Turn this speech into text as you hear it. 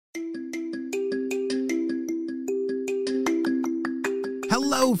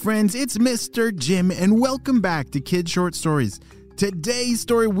Hello, friends. It's Mr. Jim, and welcome back to Kid Short Stories. Today's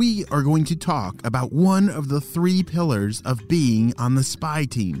story, we are going to talk about one of the 3 pillars of being on the spy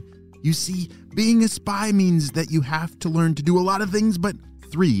team. You see, being a spy means that you have to learn to do a lot of things, but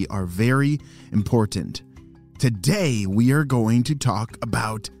 3 are very important. Today, we are going to talk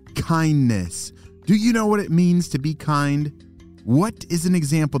about kindness. Do you know what it means to be kind? What is an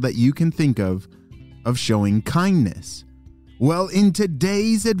example that you can think of showing kindness? Well, in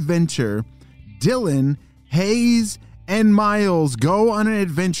today's adventure, Dylan, Hayes, and Miles go on an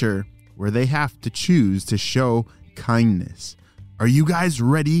adventure where they have to choose to show kindness. Are you guys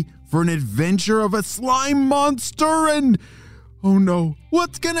ready for an adventure of a slime monster? And oh no,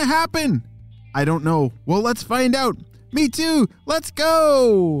 what's gonna happen? I don't know. Well, let's find out. Me too. Let's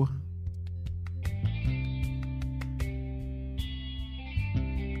go.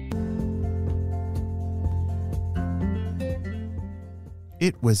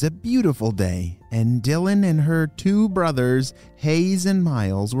 It was a beautiful day, and Dylan and her 2 brothers, Hayes and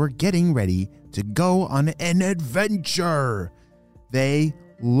Miles, were getting ready to go on an adventure. They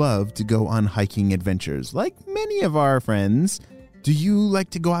love to go on hiking adventures, like many of our friends. Do you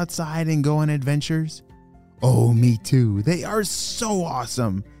like to go outside and go on adventures? Oh, me too. They are so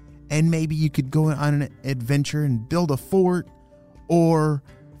awesome. And maybe you could go on an adventure and build a fort or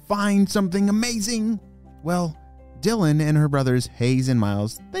find something amazing. Well, Dylan and her brothers, Hayes and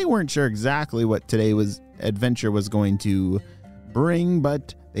Miles, they weren't sure exactly what today's adventure was going to bring,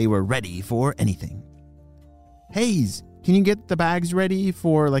 but they were ready for anything. Hayes, can you get the bags ready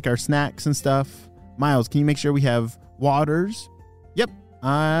for like our snacks and stuff? Miles, can you make sure we have waters? Yep,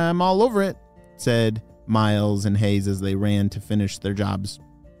 I'm all over it, said Miles and Hayes as they ran to finish their jobs.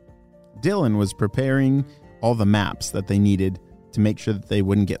 Dylan was preparing all the maps that they needed to make sure that they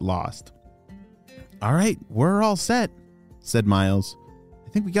wouldn't get lost. All right, we're all set, said Miles.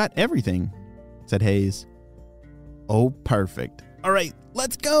 I think we got everything, said Hayes. Oh, perfect. All right,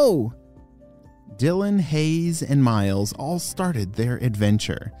 let's go. Dylan, Hayes, and Miles all started their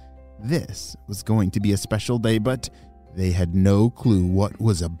adventure. This was going to be a special day, but they had no clue what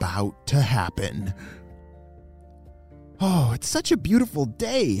was about to happen. Oh, it's such a beautiful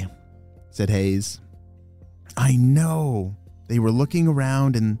day, said Hayes. I know. They were looking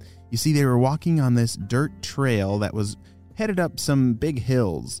around, and you see, they were walking on this dirt trail that was headed up some big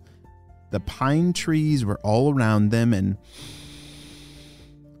hills. The pine trees were all around them, and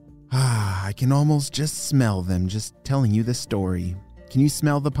I can almost just smell them just telling you the story. Can you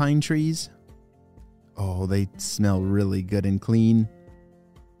smell the pine trees? Oh, they smell really good and clean.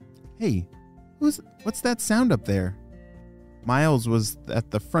 Hey, what's that sound up there? Miles was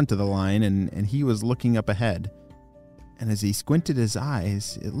at the front of the line, and he was looking up ahead. And as he squinted his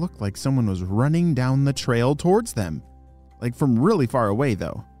eyes, it looked like someone was running down the trail towards them. Like from really far away,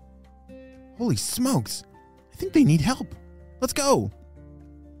 though. Holy smokes! I think they need help. Let's go!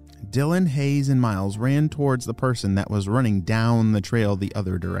 Dylan, Hayes, and Miles ran towards the person that was running down the trail the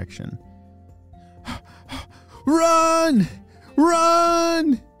other direction. Run!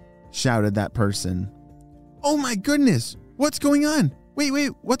 Run! Shouted that person. Oh my goodness! What's going on? Wait,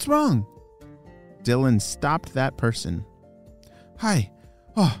 what's wrong? Dylan stopped that person. Hi.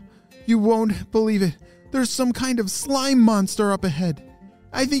 Oh, you won't believe it. There's some kind of slime monster up ahead.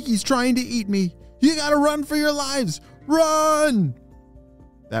 I think he's trying to eat me. You gotta run for your lives. Run!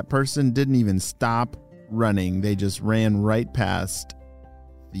 That person didn't even stop running. They just ran right past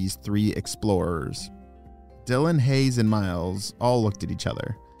these 3 explorers. Dylan, Hayes, and Miles all looked at each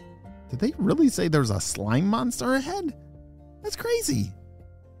other. Did they really say there's a slime monster ahead? That's crazy.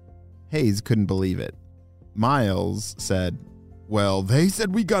 Hayes couldn't believe it. Miles said, well, they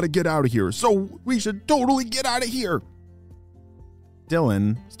said we gotta get out of here, so we should totally get out of here.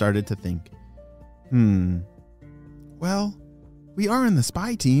 Dylan started to think, well, we are in the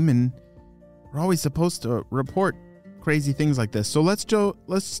spy team, and we're always supposed to report crazy things like this, so let's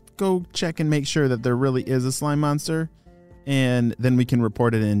go check and make sure that there really is a slime monster, and then we can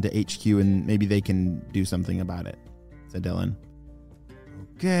report it into HQ, and maybe they can do something about it, said Dylan.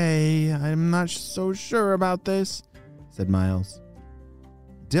 Okay, I'm not so sure about this, said Miles.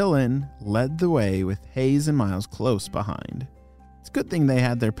 Dylan led the way with Hayes and Miles close behind. It's a good thing they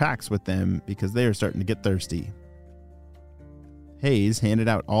had their packs with them because they are starting to get thirsty. Hayes handed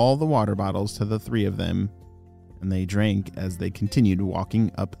out all the water bottles to the 3 of them, and they drank as they continued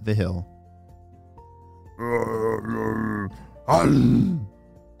walking up the hill.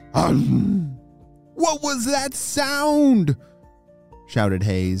 What was that sound? Shouted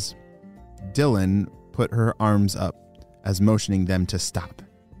Hayes. Dylan put her arms up as motioning them to stop.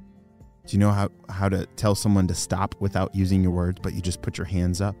 Do you know how to tell someone to stop without using your words, but you just put your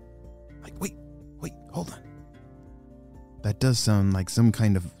hands up? Like, wait, hold on. That does sound like some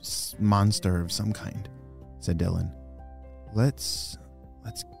kind of monster of some kind, said Dylan. Let's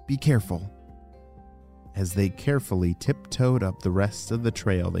be careful. As they carefully tiptoed up the rest of the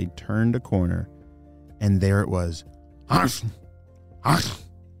trail, they turned a corner, and there it was.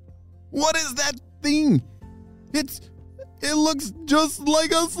 What is that thing? It looks just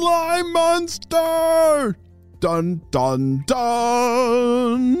like a slime monster! Dun, dun,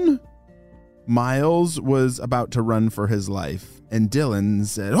 dun! Miles was about to run for his life, and Dylan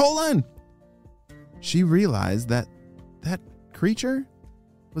said, "Hold on!" She realized that creature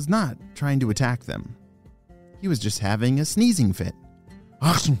was not trying to attack them. He was just having a sneezing fit.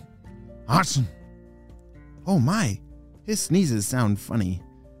 Awesome! Oh my, his sneezes sound funny.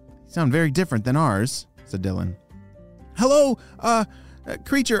 They sound very different than ours, said Dylan. Hello,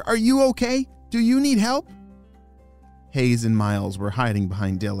 creature, are you okay? Do you need help? Hayes and Miles were hiding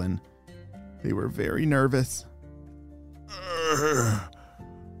behind Dylan. They were very nervous.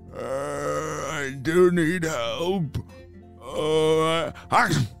 I do need help.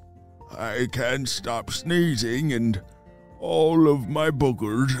 I can't stop sneezing and all of my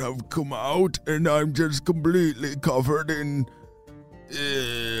boogers have come out and I'm just completely covered in...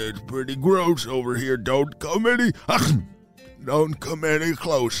 It's pretty gross over here. Don't come any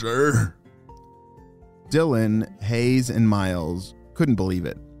closer. Dylan, Hayes, and Miles couldn't believe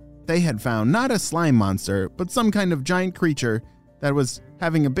it. They had found not a slime monster, but some kind of giant creature that was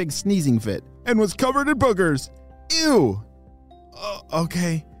having a big sneezing fit and was covered in boogers. Ew!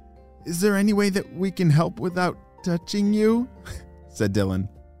 Okay. Is there any way that we can help without touching you? said Dylan.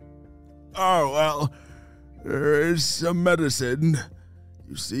 Oh, well, there is some medicine.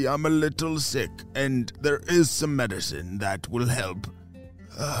 You see, I'm a little sick, and there is some medicine that will help.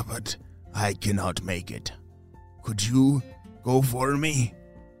 But I cannot make it. Could you go for me?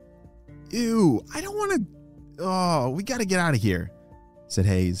 Ew, I don't want to... Oh, we got to get out of here, said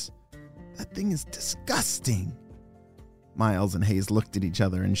Hayes. That thing is disgusting. Miles and Hayes looked at each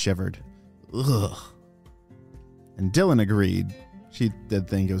other and shivered. Ugh. And Dylan agreed. She did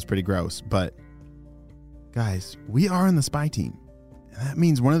think it was pretty gross, but... Guys, we are in the spy team. And that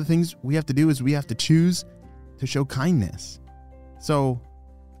means one of the things we have to do is we have to choose to show kindness. So,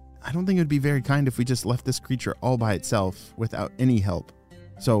 I don't think it would be very kind if we just left this creature all by itself without any help.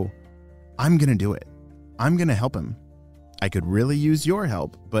 So, I'm going to do it. I'm going to help him. I could really use your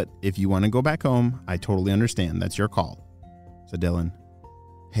help, but if you want to go back home, I totally understand. That's your call, said Dylan.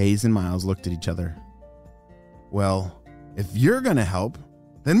 Hayes and Miles looked at each other. Well, if you're going to help,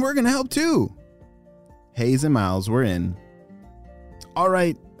 then we're going to help too. Hayes and Miles were in. All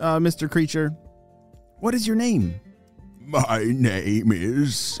right, Mr. Creature, what is your name? My name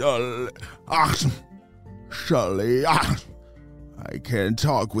is Sully. Sully. I can't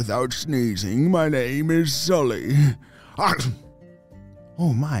talk without sneezing. My name is Sully.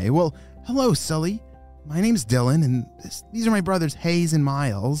 Oh my, well, hello, Sully. My name's Dylan, and these are my brothers Hayes and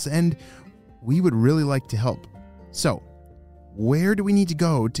Miles, and we would really like to help. So, where do we need to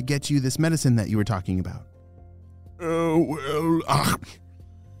go to get you this medicine that you were talking about?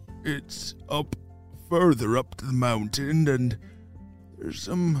 It's further up to the mountain, and there's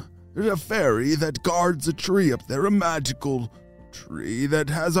a fairy that guards a tree up there, a magical tree that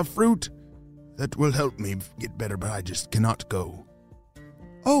has a fruit that will help me get better, but I just cannot go.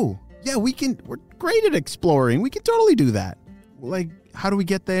 Oh, yeah, we're great at exploring. We can totally do that. Like, how do we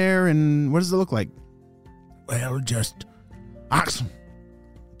get there, and what does it look like? Well, just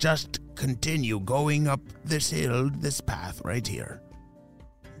continue going up this hill, this path right here.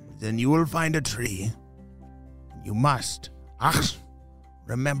 Then you will find a tree. You must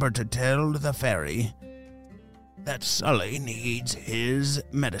remember to tell the fairy that Sully needs his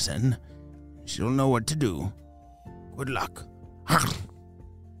medicine. She'll know what to do. Good luck.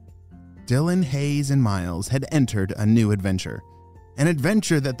 Dylan, Hayes, and Miles had entered a new adventure. An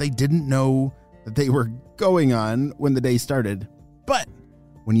adventure that they didn't know that they were going on when the day started. But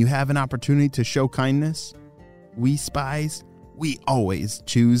when you have an opportunity to show kindness, we spies, we always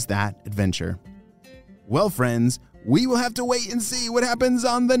choose that adventure. Well, friends, we will have to wait and see what happens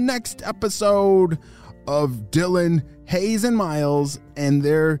on the next episode of Dylan, Hayes, and Miles and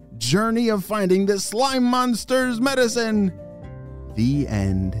their journey of finding the slime monster's medicine. The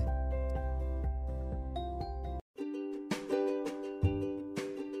end.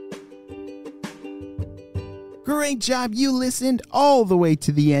 Great job, you listened all the way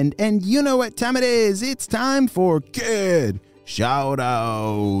to the end, and you know what time it is. It's time for Kid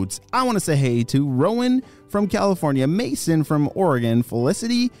Shoutouts. I want to say hey to Rowan from California, Mason from Oregon,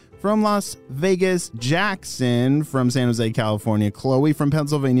 Felicity from Las Vegas, Jackson from San Jose, California, Chloe from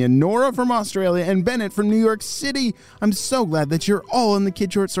Pennsylvania, Nora from Australia, and Bennett from New York City. I'm so glad that you're all in the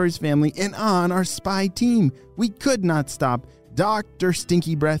Kid Short Stories family and on our spy team. We could not stop Dr.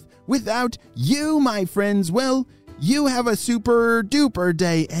 Stinky Breath without you, my friends. Well, you have a super duper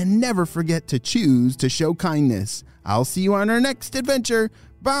day and never forget to choose to show kindness. I'll see you on our next adventure.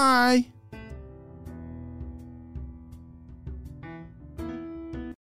 Bye.